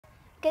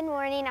Good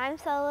morning, I'm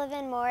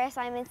Sullivan Morris.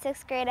 I'm in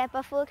 6th grade at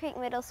Buffalo Creek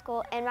Middle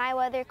School, and my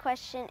weather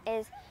question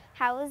is,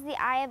 how is the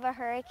eye of a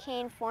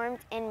hurricane formed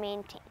and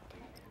maintained?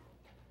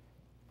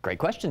 Great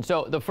question.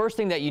 So the first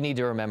thing that you need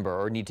to remember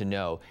or need to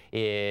know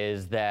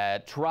is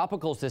that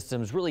tropical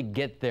systems really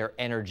get their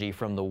energy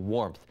from the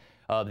warmth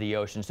of the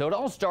ocean. So it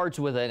all starts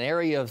with an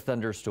area of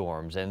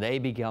thunderstorms, and they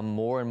become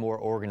more and more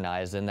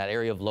organized, and that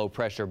area of low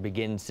pressure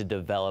begins to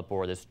develop,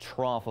 or this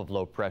trough of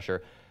low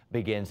pressure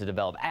begins to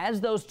develop.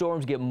 As those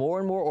storms get more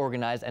and more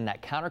organized and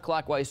that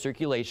counterclockwise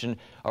circulation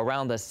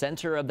around the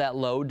center of that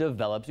low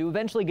develops, you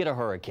eventually get a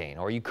hurricane,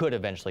 or you could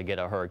eventually get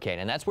a hurricane.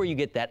 And that's where you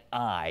get that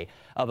eye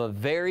of a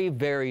very,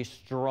 very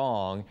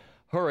strong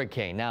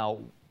hurricane. Now,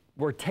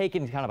 we're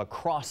taking kind of a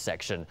cross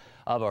section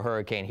of a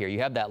hurricane here.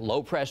 You have that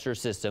low pressure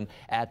system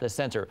at the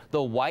center.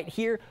 The white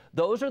here,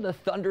 those are the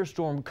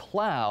thunderstorm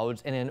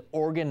clouds in an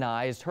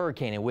organized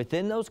hurricane. And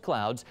within those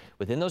clouds,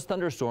 within those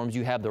thunderstorms,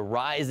 you have the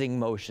rising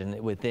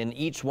motion within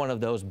each one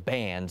of those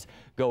bands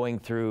going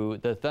through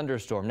the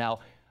thunderstorm. Now,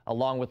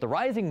 along with the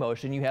rising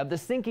motion, you have the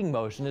sinking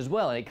motion as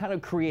well. And it kind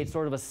of creates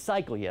sort of a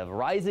cycle. You have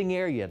rising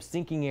air, you have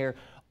sinking air,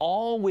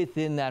 all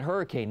within that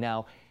hurricane.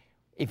 Now,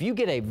 if you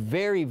get a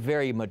very,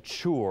 very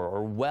mature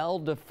or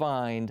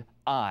well-defined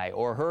eye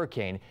or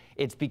hurricane,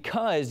 it's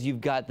because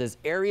you've got this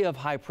area of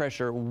high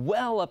pressure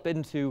well up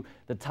into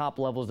the top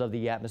levels of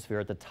the atmosphere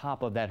at the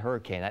top of that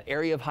hurricane. That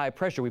area of high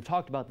pressure, we've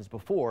talked about this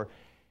before,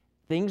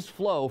 things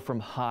flow from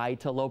high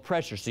to low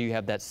pressure. So you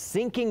have that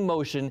sinking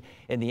motion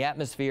in the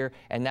atmosphere,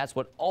 and that's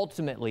what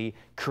ultimately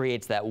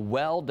creates that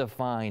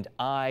well-defined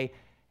eye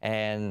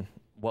and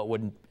what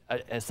would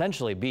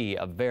essentially be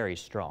a very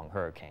strong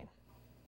hurricane.